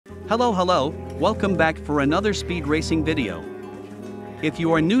Hello, welcome back for another speed racing video. If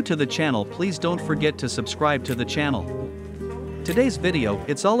you are new to the channel, please don't forget to subscribe to the channel. Today's video,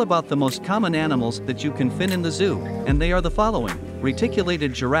 it's all about the most common animals that you can find in the zoo, and they are the following: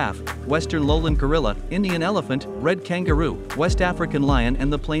 reticulated giraffe, western lowland gorilla, Indian elephant, red kangaroo, West African lion and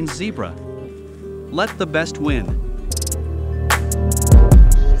the plains zebra. Let the best win.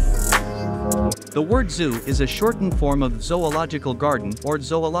 The word zoo is a shortened form of zoological garden or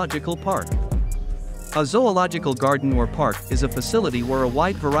zoological park. A zoological garden or park is a facility where a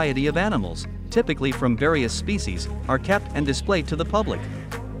wide variety of animals, typically from various species, are kept and displayed to the public.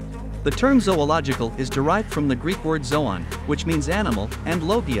 The term zoological is derived from the Greek word zoon, which means animal, and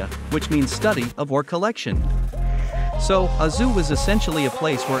logia, which means study of or collection. So, a zoo is essentially a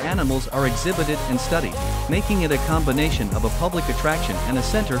place where animals are exhibited and studied, making it a combination of a public attraction and a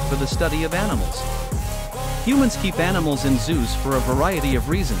center for the study of animals. Humans keep animals in zoos for a variety of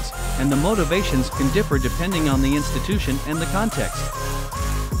reasons, and the motivations can differ depending on the institution and the context.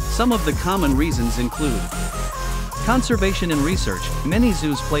 Some of the common reasons include conservation and research. Many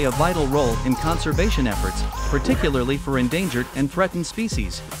zoos play a vital role in conservation efforts, particularly for endangered and threatened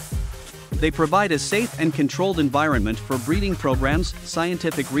species. They provide a safe and controlled environment for breeding programs,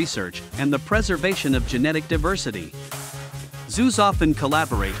 scientific research, and the preservation of genetic diversity. Zoos often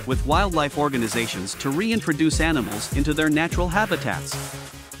collaborate with wildlife organizations to reintroduce animals into their natural habitats.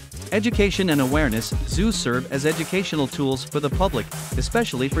 Education and awareness. Zoos serve as educational tools for the public,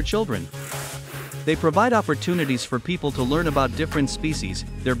 especially for children. They provide opportunities for people to learn about different species,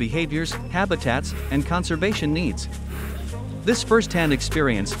 their behaviors, habitats, and conservation needs. This first-hand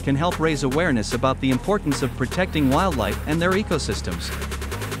experience can help raise awareness about the importance of protecting wildlife and their ecosystems.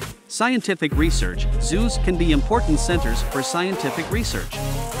 Scientific research. Zoos can be important centers for scientific research.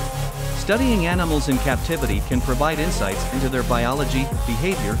 Studying animals in captivity can provide insights into their biology,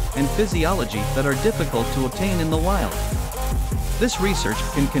 behavior, and physiology that are difficult to obtain in the wild. This research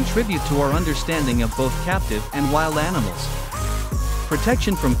can contribute to our understanding of both captive and wild animals.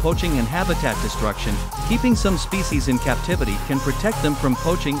 Protection from poaching and habitat destruction. Keeping some species in captivity can protect them from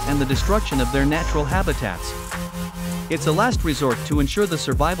poaching and the destruction of their natural habitats. It's a last resort to ensure the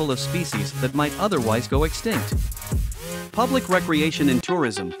survival of species that might otherwise go extinct. Public recreation and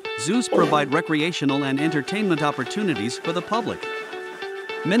tourism. Zoos provide recreational and entertainment opportunities for the public.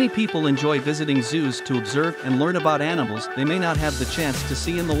 Many people enjoy visiting zoos to observe and learn about animals they may not have the chance to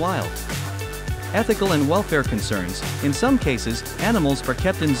see in the wild. Ethical and welfare concerns. In some cases, animals are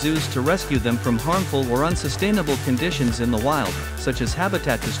kept in zoos to rescue them from harmful or unsustainable conditions in the wild, such as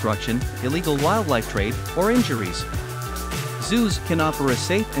habitat destruction, illegal wildlife trade, or injuries. Zoos can offer a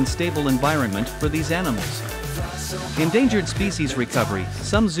safe and stable environment for these animals. Endangered species recovery.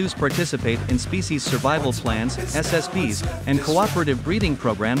 Some zoos participate in species survival plans, SSPs, and cooperative breeding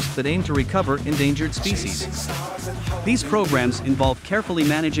programs that aim to recover endangered species. These programs involve carefully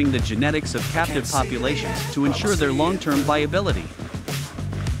managing the genetics of captive populations to ensure their long-term viability.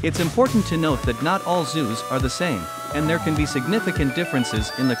 It's important to note that not all zoos are the same, and there can be significant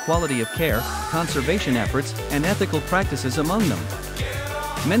differences in the quality of care, conservation efforts, and ethical practices among them.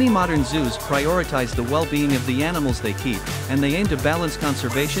 Many modern zoos prioritize the well-being of the animals they keep, and they aim to balance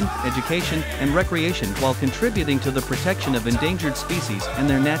conservation, education, and recreation while contributing to the protection of endangered species and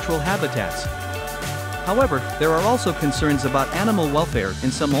their natural habitats. However, there are also concerns about animal welfare in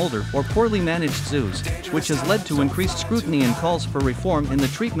some older or poorly managed zoos, which has led to increased scrutiny and calls for reform in the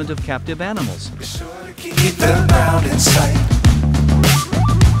treatment of captive animals. Keep the ground in sight.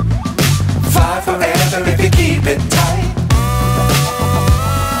 Fly forever if you keep it tight.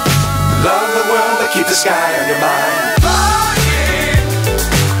 Love the world, but keep the sky on your mind.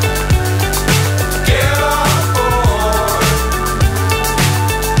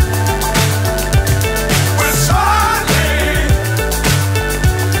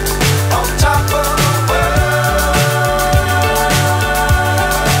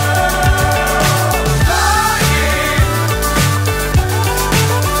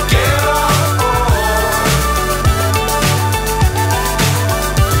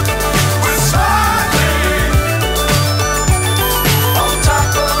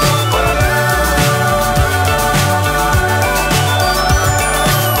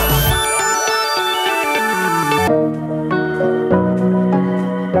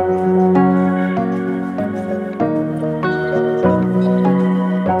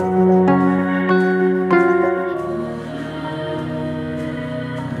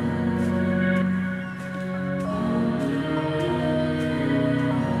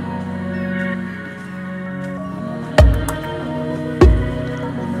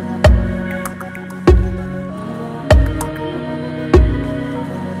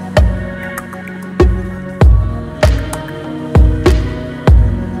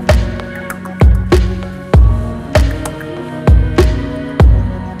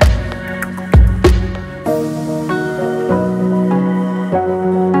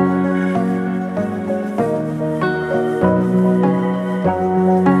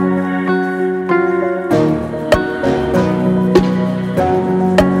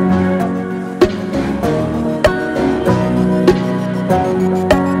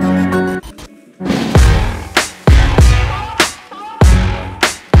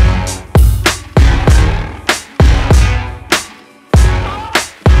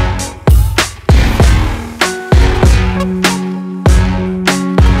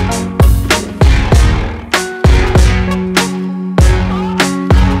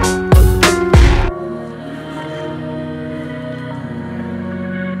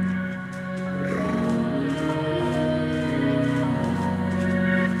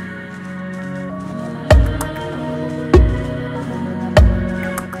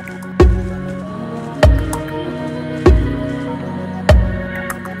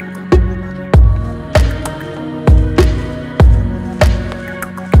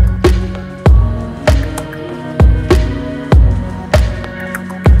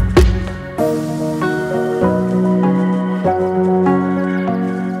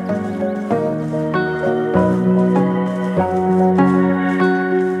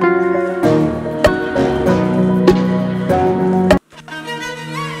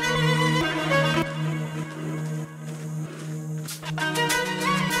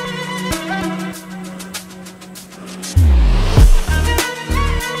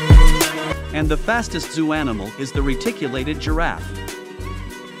 And the fastest zoo animal is the reticulated giraffe.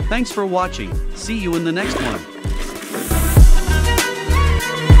 Thanks for watching, see you in the next one.